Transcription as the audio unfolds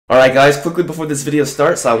Alright guys, quickly before this video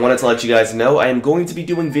starts, I wanted to let you guys know I am going to be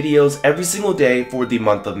doing videos every single day for the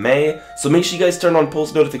month of May, so make sure you guys turn on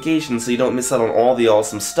post notifications so you don't miss out on all the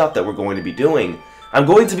awesome stuff that we're going to be doing. I'm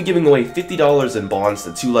going to be giving away $50 in bonds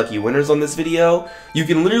to 2 lucky winners on this video. You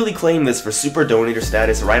can literally claim this for super donator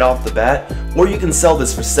status right off the bat, or you can sell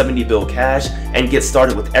this for 70 bill cash and get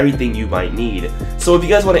started with everything you might need. So if you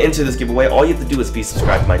guys want to enter this giveaway, all you have to do is be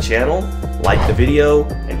subscribed to my channel, like the video,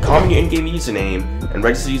 and comment your in-game username, and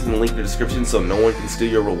register using the link in the description so no one can steal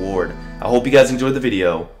your reward. I hope you guys enjoyed the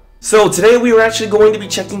video. So today we are actually going to be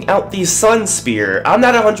checking out the Sunspear. I'm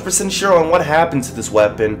not 100% sure on what happened to this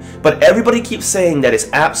weapon, but everybody keeps saying that it's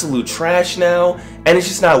absolute trash now, and it's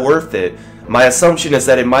just not worth it. My assumption is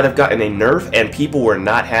that it might have gotten a nerf and people were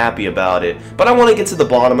not happy about it, but I want to get to the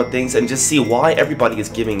bottom of things and just see why everybody is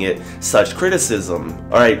giving it such criticism.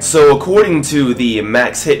 Alright, so according to the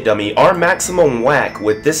max hit dummy, our maximum whack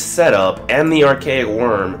with this setup and the archaic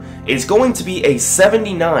worm is going to be a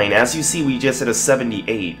 79. As you see, we just hit a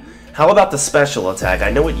 78. How about the special attack? I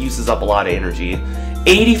know it uses up a lot of energy.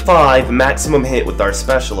 85 maximum hit with our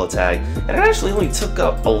special attack, and it actually only took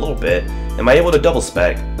up a little bit. Am I able to double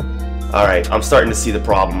spec? Alright, I'm starting to see the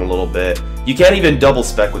problem a little bit. You can't even double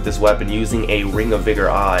spec with this weapon using a Ring of Vigor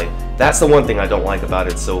Eye. That's the one thing I don't like about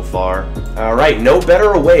it so far. Alright, no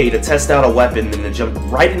better way to test out a weapon than to jump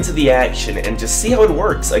right into the action and just see how it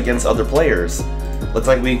works against other players. Looks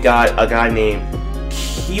like we've got a guy named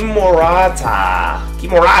Kimurata.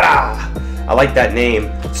 I like that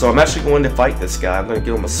name. So I'm actually going to fight this guy. I'm going to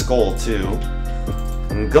give him a skull too.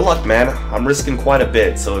 And good luck, man. I'm risking quite a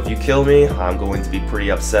bit, so if you kill me, I'm going to be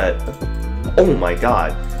pretty upset. Oh my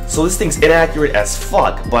god. So this thing's inaccurate as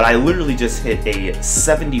fuck, but I literally just hit a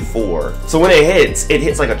 74. So when it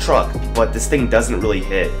hits like a truck, but this thing doesn't really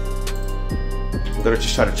hit. I'm gonna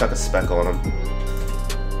just try to chuck a spec on him.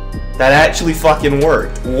 That actually fucking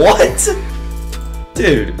worked. What?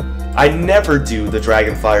 Dude, I never do the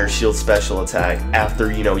Dragonfire Shield special attack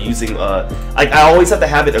after, you know, using like I always have to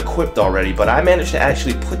have it equipped already, but I managed to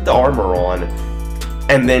actually put the armor on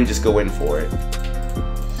and then just go in for it.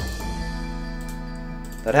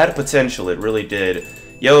 That had potential, it really did.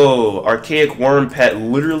 Yo, Archaic Worm Pet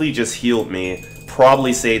literally just healed me.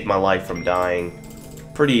 Probably saved my life from dying.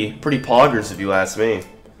 Pretty poggers if you ask me.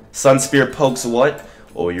 Sunspear pokes what?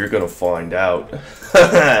 Oh, you're gonna find out.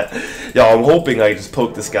 Yo, I'm hoping I just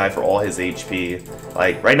poke this guy for all his HP.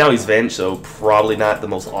 Like, right now he's Venge, so probably not the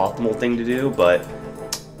most optimal thing to do, but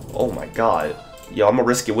oh my god. Yo, I'm gonna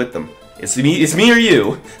risk it with them. It's me or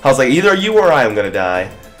you. I was like, either you or I am gonna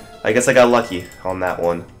die. I guess I got lucky on that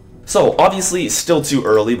one. So, obviously, it's still too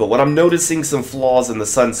early, but what I'm noticing some flaws in the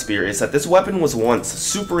Sunspear is that this weapon was once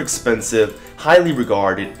super expensive, highly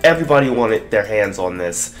regarded, everybody wanted their hands on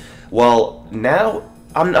this. Well, now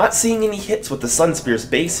I'm not seeing any hits with the Sunspear's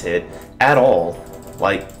base hit at all.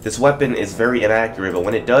 Like, this weapon is very inaccurate, but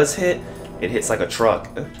when it does hit, it hits like a truck.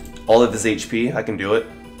 All of his HP, I can do it.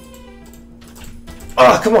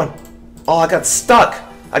 Oh, come on! Oh, I got stuck!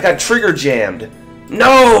 I got trigger jammed!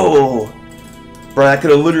 No! Bro, that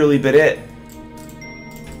could have literally been it.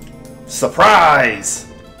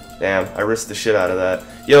 Surprise! Damn, I risked the shit out of that.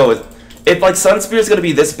 Yo, if like Sunspear is gonna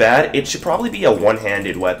be this bad, it should probably be a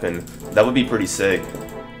one-handed weapon. That would be pretty sick.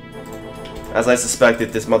 As I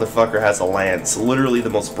suspected, this motherfucker has a lance, literally the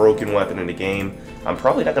most broken weapon in the game. I'm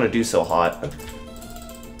probably not gonna do so hot.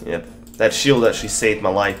 Yep, that shield actually saved my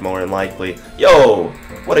life more than likely. Yo,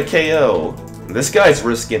 what a KO! This guy's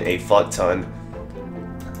risking a fuck ton.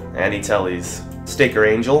 And he tellies. Staker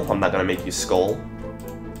Angel, I'm not gonna make you skull.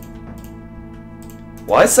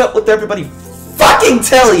 What's up with everybody fucking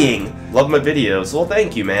tellying? Love my videos. Well,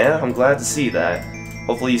 thank you, man. I'm glad to see that.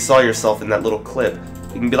 Hopefully you saw yourself in that little clip.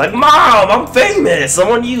 You can be like, Mom, I'm famous! I'm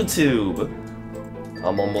on YouTube!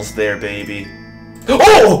 I'm almost there, baby.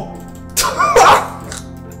 Oh!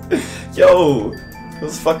 Yo! That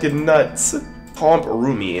was fucking nuts. Pomp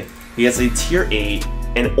Rumi. He has a tier 8,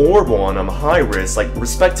 an orb on him, high risk. Like,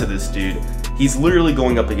 respect to this dude. He's literally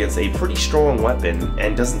going up against a pretty strong weapon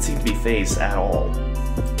and doesn't seem to be phased at all.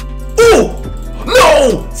 Oh!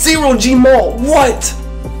 No! 0G Mall! What?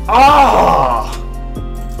 Ah!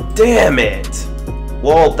 Damn it!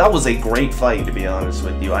 Well, that was a great fight, to be honest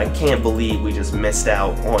with you. I can't believe we just missed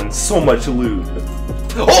out on so much loot.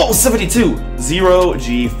 Oh, 72!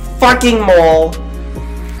 0G fucking Mall!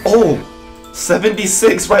 Oh,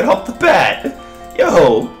 76 right off the bat!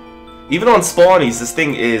 Yo! Even on spawnies, this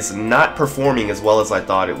thing is not performing as well as I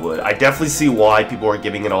thought it would. I definitely see why people are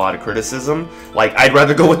giving it a lot of criticism. Like, I'd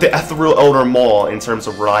rather go with the Ethereal Elder Maul in terms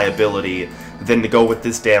of reliability than to go with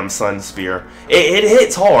this damn Sunspear. It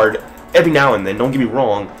hits hard every now and then, don't get me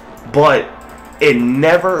wrong, but it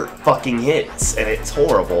never fucking hits, and it's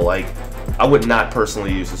horrible. Like, I would not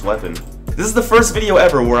personally use this weapon. This is the first video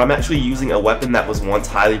ever where I'm actually using a weapon that was once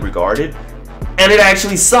highly regarded, and it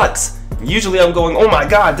actually sucks. Usually I'm going, oh my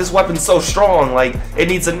god, this weapon's so strong, like, it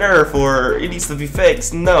needs a nerf, or it needs to be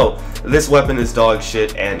fixed. No, this weapon is dog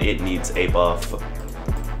shit, and it needs a buff.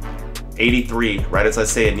 83, right as I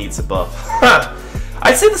say it needs a buff.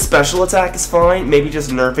 I'd say the special attack is fine, maybe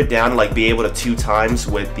just nerf it down to, like, be able to 2 times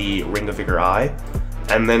with the Ring of Vigor Eye.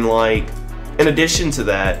 And then, like, in addition to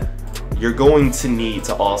that, you're going to need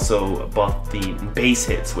to also buff the base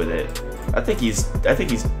hits with it. I think he's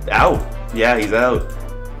out. Yeah, he's out.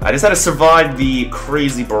 I just had to survive the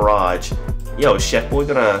crazy barrage. Yo, is Chef Boy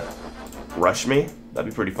gonna rush me? That'd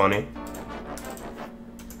be pretty funny.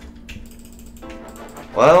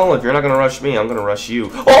 Well, if you're not gonna rush me, I'm gonna rush you.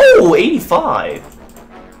 Oh, 85!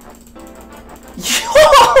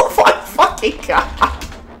 Yo, my fucking god!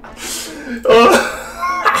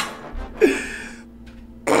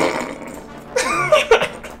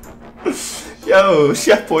 Yo,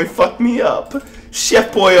 Chef Boy fucked me up.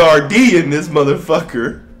 Chef Boy RD in this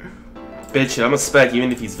motherfucker. Bitch, I'm a spec even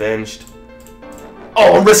if he's venged.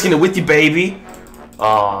 Oh, I'm risking it with you, baby.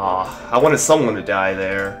 Ah, I wanted someone to die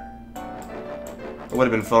there. It would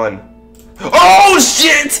have been fun. Oh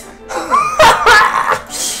shit!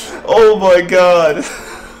 Oh my god.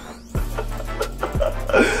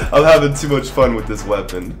 I'm having too much fun with this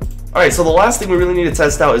weapon. Alright, so the last thing we really need to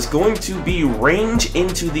test out is going to be range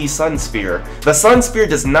into the Sunspear. The Sunspear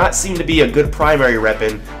does not seem to be a good primary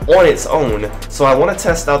weapon on its own, so I want to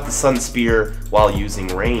test out the Sunspear while using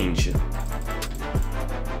range.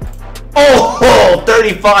 Oh,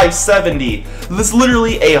 3570! This is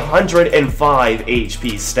literally a 105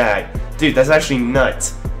 HP stack. Dude, that's actually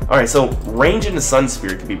nuts. Alright, so range into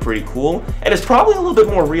Sunspear can be pretty cool, and it's probably a little bit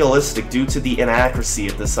more realistic due to the inaccuracy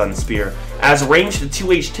of the Sunspear, as range to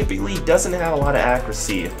 2H typically doesn't have a lot of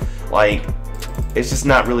accuracy. Like, it's just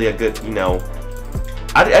not really a good, you know...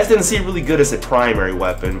 I didn't see it really good as a primary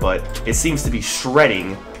weapon, but it seems to be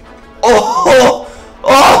shredding. Oh!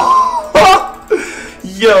 Oh!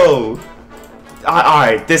 Yo!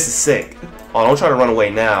 Alright, this is sick. Oh, don't try to run away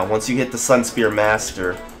now. Once you hit the Sunspear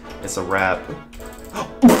Master, it's a wrap.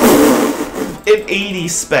 An 80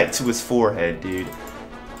 spec to his forehead, dude.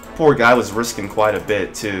 Poor guy was risking quite a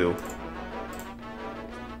bit, too.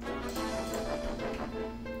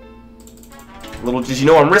 Little did you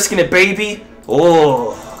know I'm risking it, baby!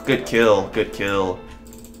 Oh, good kill, good kill.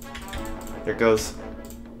 There it goes.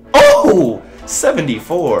 Oh!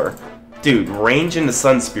 74! Dude, range into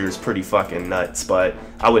Sunspear is pretty fucking nuts, but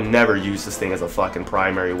I would never use this thing as a fucking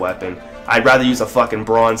primary weapon. I'd rather use a fucking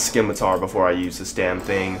bronze scimitar before I use this damn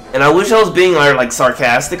thing. And I wish I was being, like,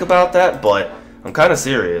 sarcastic about that, but I'm kind of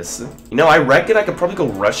serious. You know, I reckon I could probably go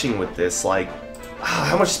rushing with this. Like,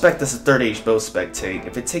 how much spec does a 3rd H bow spec take?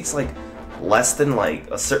 If it takes, like, less than, like,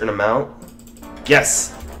 a certain amount?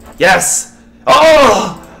 Yes! Yes!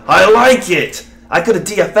 Oh! I like it! I could have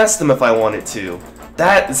DFS'd them if I wanted to.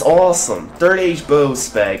 That is awesome. 3rd H bow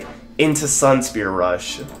spec into Sunspear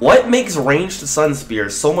rush. What makes range to Sunspear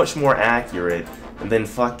so much more accurate than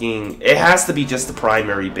fucking... It has to be just the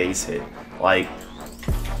primary base hit. Like,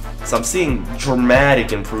 so I'm seeing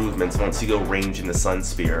dramatic improvements once you go range into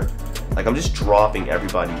Sunspear. Like, I'm just dropping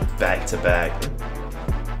everybody back to back.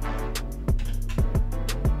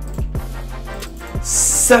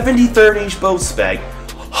 73rd H bow spec.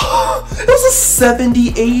 It was a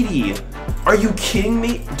 70-80. Are you kidding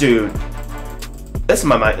me? Dude. This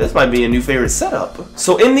might be a new favorite setup.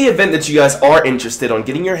 So in the event that you guys are interested on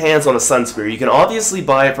getting your hands on a Sunspear, you can obviously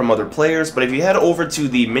buy it from other players, but if you head over to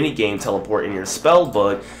the minigame teleport in your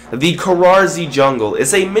spellbook, the Kararzy Jungle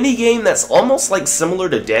is a minigame that's almost like similar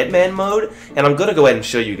to Deadman mode, and I'm gonna go ahead and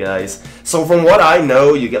show you guys. So from what I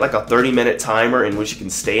know, you get like a 30-minute timer in which you can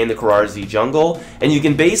stay in the Kararzy Jungle, and you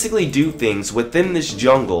can basically do things within this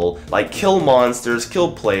jungle, like kill monsters,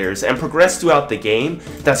 kill players, and progress throughout the game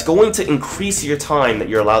that's going to increase your time that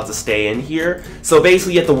you're allowed to stay in here. So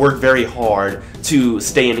basically you have to work very hard to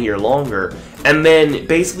stay in here longer. And then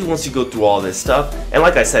basically once you go through all this stuff, and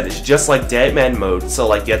like I said, it's just like Deadman mode, so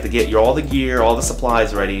like you have to get all the gear, all the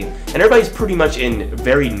supplies ready, and everybody's pretty much in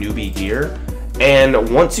very newbie gear.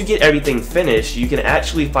 And once you get everything finished, you can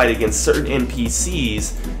actually fight against certain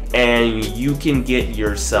NPCs and you can get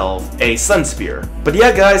yourself a Sunspear. But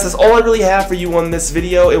yeah guys, that's all I really have for you on this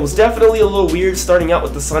video. It was definitely a little weird starting out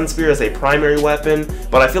with the Sunspear as a primary weapon,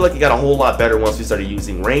 but I feel like it got a whole lot better once we started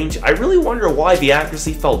using range. I really wonder why the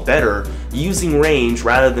accuracy felt better using range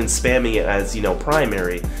rather than spamming it as, you know,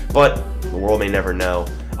 primary. But the world may never know.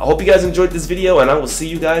 I hope you guys enjoyed this video, and I will see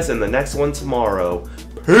you guys in the next one tomorrow.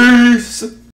 Peace!